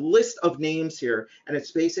 But there's a list of names here, and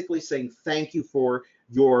it's basically saying thank you for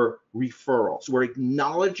your referrals. We're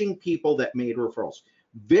acknowledging people that made referrals.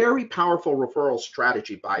 Very powerful referral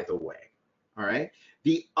strategy, by the way. All right.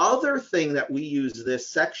 The other thing that we use this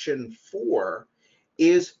section for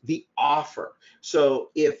is the offer. So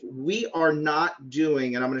if we are not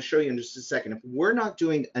doing, and I'm going to show you in just a second, if we're not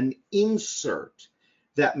doing an insert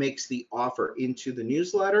that makes the offer into the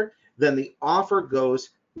newsletter, then the offer goes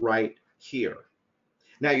right here.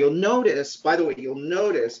 Now you'll notice, by the way, you'll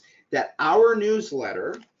notice that our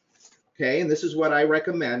newsletter, okay, and this is what I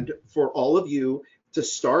recommend for all of you to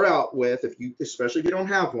start out with, if you, especially if you don't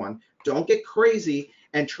have one, don't get crazy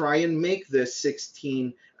and try and make this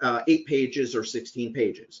 8 pages or 16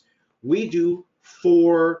 pages. We do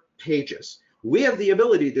 4 pages. We have the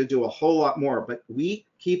ability to do a whole lot more, but we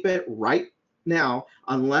keep it right now,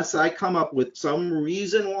 unless I come up with some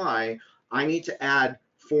reason why I need to add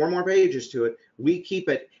 4 more pages to it. We keep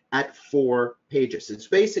it at 4 pages. It's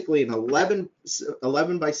basically an 11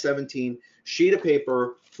 by 17 sheet of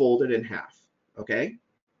paper folded in half, okay?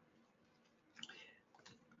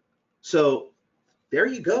 So there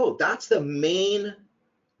you go. That's the main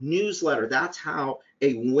newsletter. That's how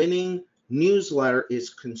a winning newsletter is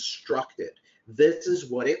constructed. This is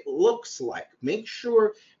what it looks like. Make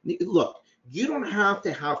sure, look, you don't have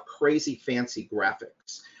to have crazy fancy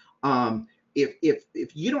graphics.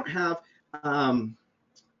 If you don't have,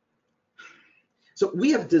 so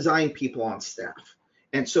we have design people on staff.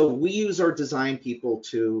 And so we use our design people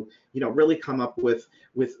to, you know, really come up with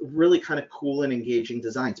really kind of cool and engaging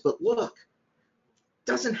designs. But look, it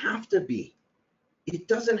doesn't have to be. It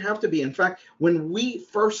doesn't have to be. In fact, when we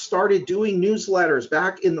first started doing newsletters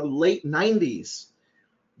back in the late 90s,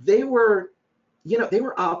 they were, you know, they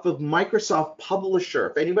were off of Microsoft Publisher.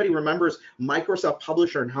 If anybody remembers Microsoft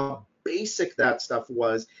Publisher and how basic that stuff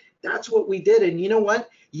was, that's what we did. And you know what?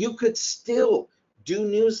 You could still do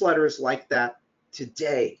newsletters like that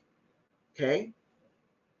today, okay?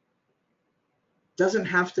 Doesn't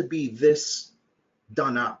have to be this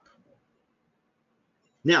done up.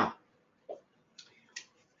 Now,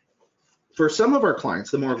 for some of our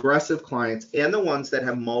clients, the more aggressive clients and the ones that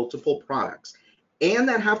have multiple products and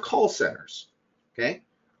that have call centers, okay,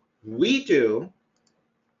 we do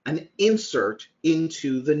an insert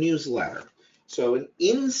into the newsletter. So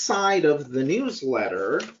inside of the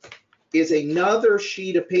newsletter is another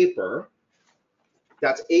sheet of paper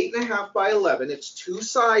that's 8.5 by 11. It's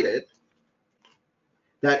 2-sided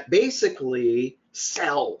that basically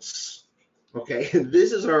sells. Okay,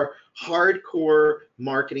 this is our hardcore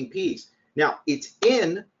marketing piece. Now, it's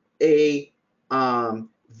in a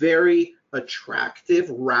very attractive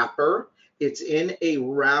wrapper. It's in a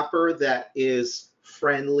wrapper that is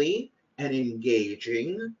friendly and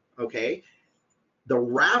engaging, okay? The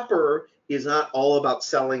wrapper is not all about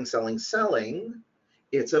selling, selling, selling.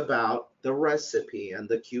 It's about the recipe and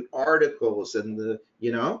the cute articles and the,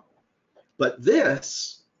 you know? But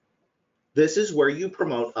this is where you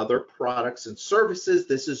promote other products and services.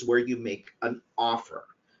 This is where you make an offer.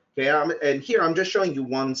 Okay, and here I'm just showing you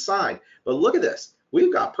one side. But look at this.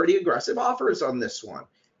 We've got pretty aggressive offers on this one.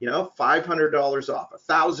 You know, $500 off,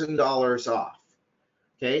 $1,000 off.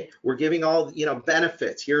 Okay, we're giving all, you know,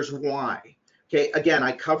 benefits. Here's why. Okay, again,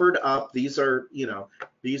 I covered up, these are,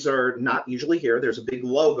 these are not usually here. There's a big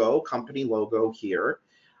logo, company logo here.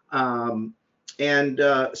 So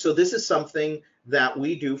this is something that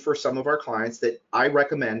we do for some of our clients that I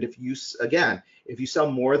recommend. If you, again, if you sell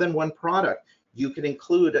more than one product, you can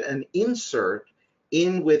include an insert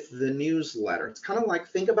in with the newsletter. It's kind of like,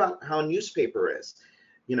 think about how a newspaper is,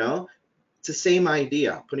 it's the same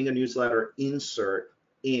idea. Putting a newsletter insert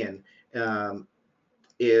in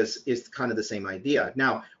is kind of the same idea.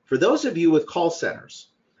 Now, for those of you with call centers,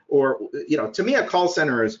 or, to me, a call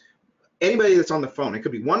center is anybody that's on the phone. It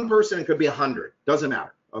could be one person, it could be 100, doesn't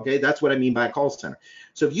matter. Okay, that's what I mean by a call center.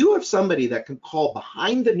 So if you have somebody that can call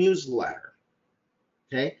behind the newsletter,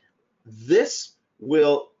 okay, this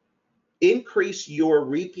will increase your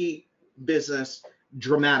repeat business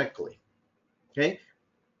dramatically. Okay,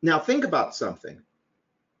 now think about something.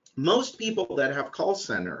 Most people that have call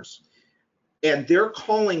centers and they're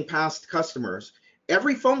calling past customers,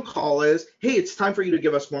 every phone call is, hey, it's time for you to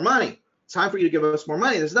give us more money. It's time for you to give us more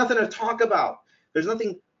money. There's nothing to talk about. There's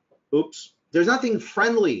nothing, there's nothing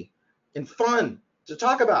friendly and fun to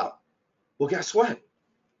talk about. Well, guess what?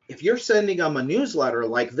 If you're sending them a newsletter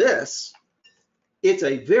like this, it's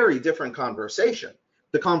a very different conversation.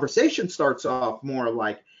 The conversation starts off more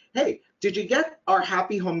like, hey, did you get our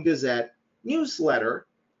Happy Home Gazette newsletter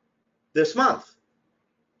this month?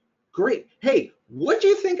 Great. Hey, what do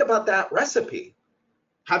you think about that recipe?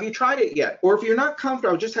 Have you tried it yet? Or if you're not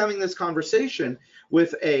comfortable just having this conversation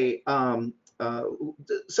with a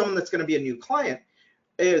someone that's going to be a new client,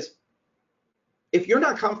 is if you're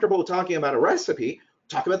not comfortable talking about a recipe,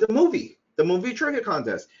 talk about the movie trivia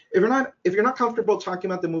contest. If you're not comfortable talking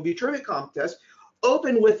about the movie trivia contest,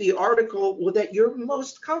 open with the article that you're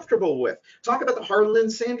most comfortable with. Talk about the Harlan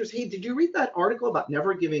Sanders. Hey, did you read that article about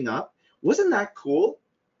never giving up? Wasn't that cool?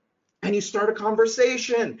 And you start a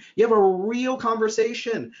conversation. You have a real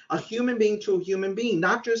conversation, a human being to a human being,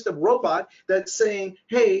 not just a robot that's saying,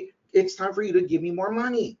 hey, it's time for you to give me more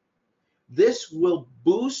money. This will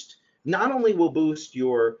boost, not only will boost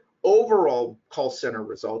your overall call center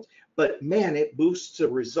results, but man, it boosts the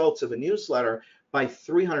results of a newsletter by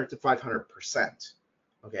 300 to 500%.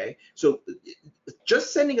 Okay, so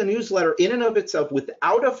just sending a newsletter in and of itself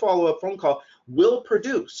without a follow-up phone call will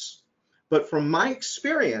produce. But from my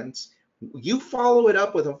experience, you follow it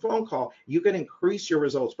up with a phone call, you can increase your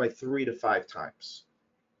results by 3 to 5 times.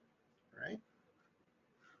 Right?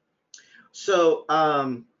 So,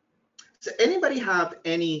 does anybody have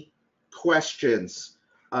any questions?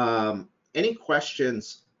 Any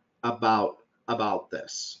questions about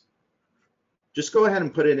this? Just go ahead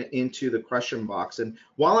and put it into the question box. And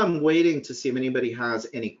while I'm waiting to see if anybody has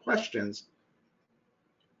any questions,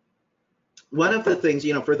 one of the things,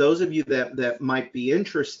 for those of you that might be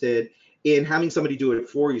interested in having somebody do it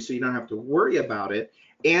for you so you don't have to worry about it,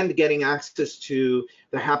 and getting access to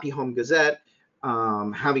the Happy Home Gazette,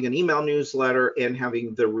 having an email newsletter, and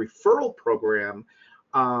having the referral program,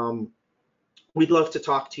 we'd love to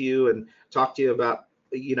talk to you about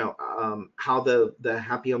how the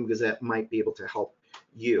Happy Home Gazette might be able to help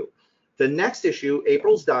you. The next issue,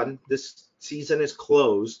 April's done, this season is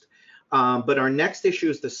closed. But our next issue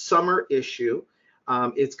is the summer issue.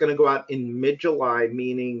 It's going to go out in mid-July,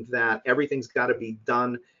 meaning that everything's got to be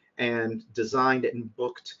done and designed and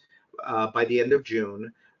booked by the end of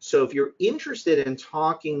June. So if you're interested in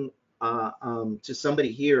talking to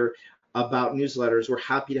somebody here about newsletters, we're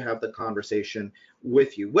happy to have the conversation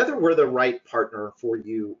with you. Whether we're the right partner for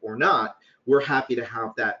you or not, we're happy to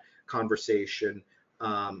have that conversation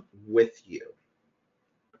with you.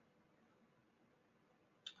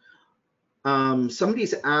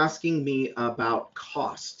 Somebody's asking me about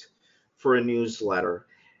cost for a newsletter.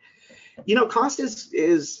 Cost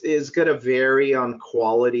is going to vary on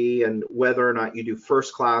quality and whether or not you do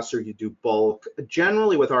first class or you do bulk.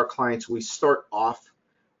 Generally, with our clients, we start off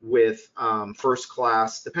with first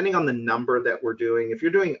class, depending on the number that we're doing. If you're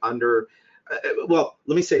doing under, well,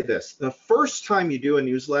 let me say this. The first time you do a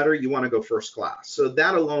newsletter, you want to go first class. So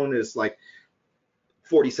that alone is like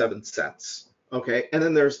 47 cents. Okay, and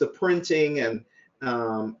then there's the printing and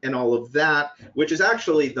all of that, which is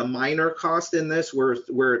actually the minor cost in this. Where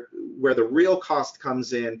the real cost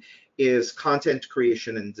comes in is content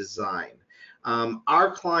creation and design.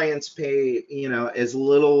 Our clients pay, as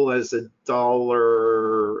little as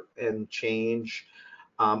 $1 and change,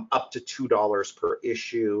 up to $2 per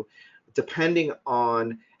issue, depending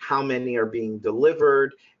on how many are being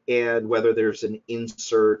delivered and whether there's an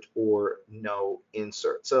insert or no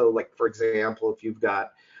insert. So like, for example, if you've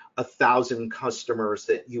got 1,000 customers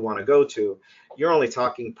that you want to go to, you're only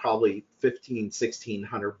talking probably $1,500,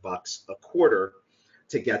 $1,600 a quarter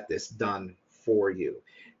to get this done for you.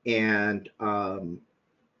 And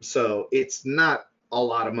so it's not a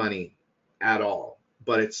lot of money at all,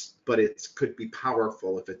 but it's could be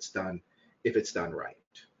powerful if it's done right.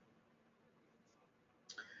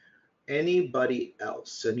 Anybody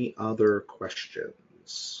else? Any other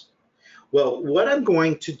questions? Well, what I'm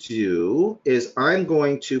going to do is I'm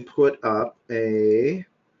going to put up a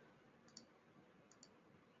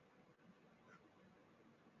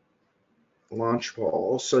launch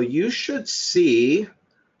poll. So you should see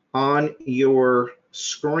on your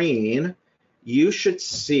screen, you should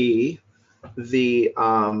see the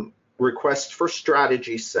request for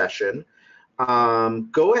strategy session.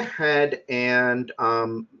 Go ahead and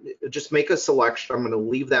just make a selection. I'm going to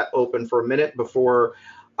leave that open for a minute before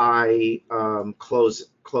I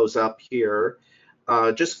close up here.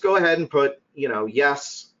 Just go ahead and put,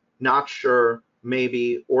 yes, not sure,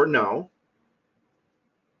 maybe, or no.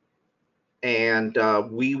 And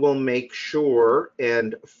we will make sure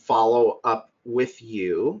and follow up with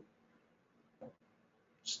you.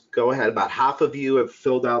 Just go ahead. About half of you have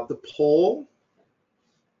filled out the poll.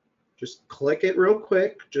 Just click it real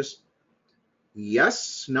quick. Just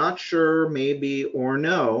yes, not sure, maybe, or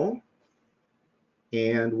no.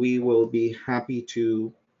 And we will be happy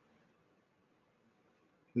to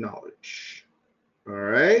acknowledge. All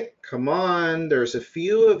right, come on. There's a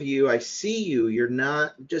few of you. I see you. You're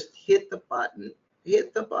not, just hit the button.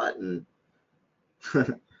 Hit the button. All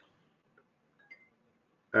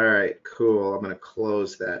right, cool. I'm going to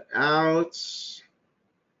close that out.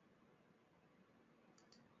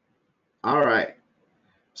 All right.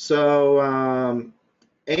 So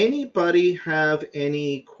anybody have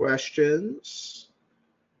any questions?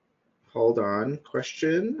 Hold on.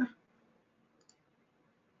 Question.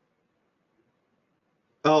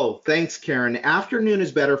 Oh, thanks, Karen. Afternoon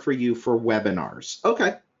is better for you for webinars.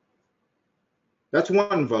 Okay. That's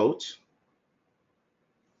one vote.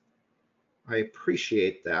 I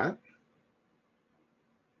appreciate that.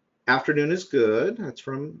 Afternoon is good. That's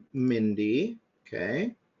from Mindy.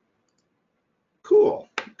 Okay. Cool.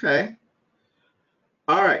 Okay.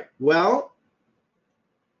 All right. Well,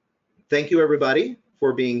 thank you, everybody,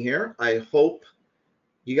 for being here. I hope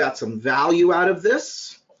you got some value out of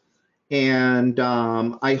this. And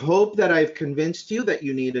I hope that I've convinced you that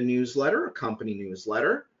you need a newsletter, a company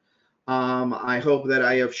newsletter. I hope that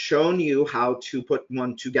I have shown you how to put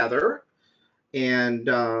one together and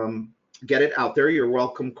get it out there. You're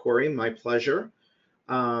welcome, Corey. My pleasure.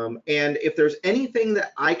 And if there's anything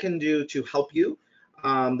that I can do to help you,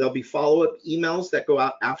 there'll be follow-up emails that go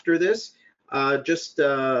out after this. Just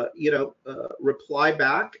reply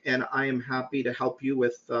back, and I am happy to help you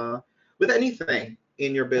with anything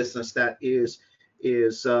in your business that is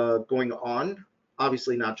going on.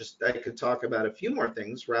 Obviously, not just, I could talk about a few more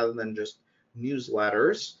things rather than just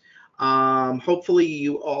newsletters. Hopefully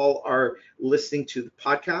you all are listening to the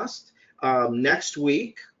podcast next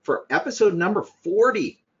week for episode number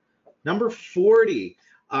 40.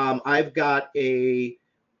 I've got a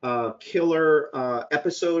killer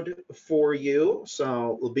episode for you,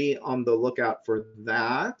 so we'll be on the lookout for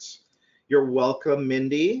that. You're welcome,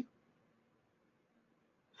 Mindy.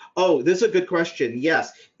 Oh, this is a good question.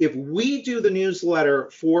 Yes, if we do the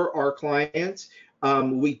newsletter for our clients,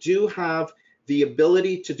 we do have the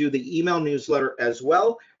ability to do the email newsletter as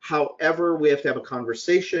well. However, we have to have a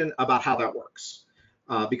conversation about how that works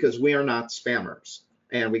because we are not spammers,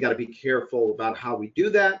 and we got to be careful about how we do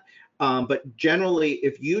that. But generally,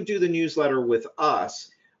 if you do the newsletter with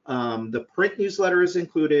us, the print newsletter is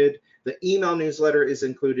included, the email newsletter is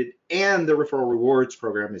included, and the referral rewards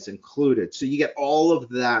program is included. So you get all of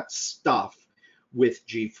that stuff with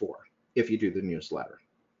G4 if you do the newsletter.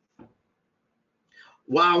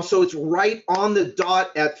 Wow, so it's right on the dot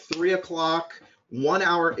at 3 o'clock, 1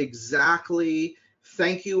 hour exactly.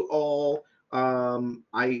 Thank you all.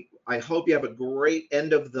 I hope you have a great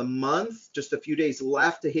end of the month. Just a few days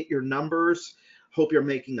left to hit your numbers. Hope you're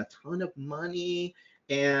making a ton of money.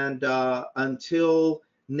 And until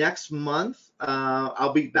next month,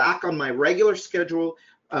 I'll be back on my regular schedule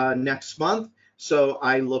next month. So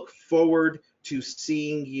I look forward to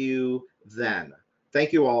seeing you then.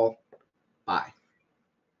 Thank you all. Bye.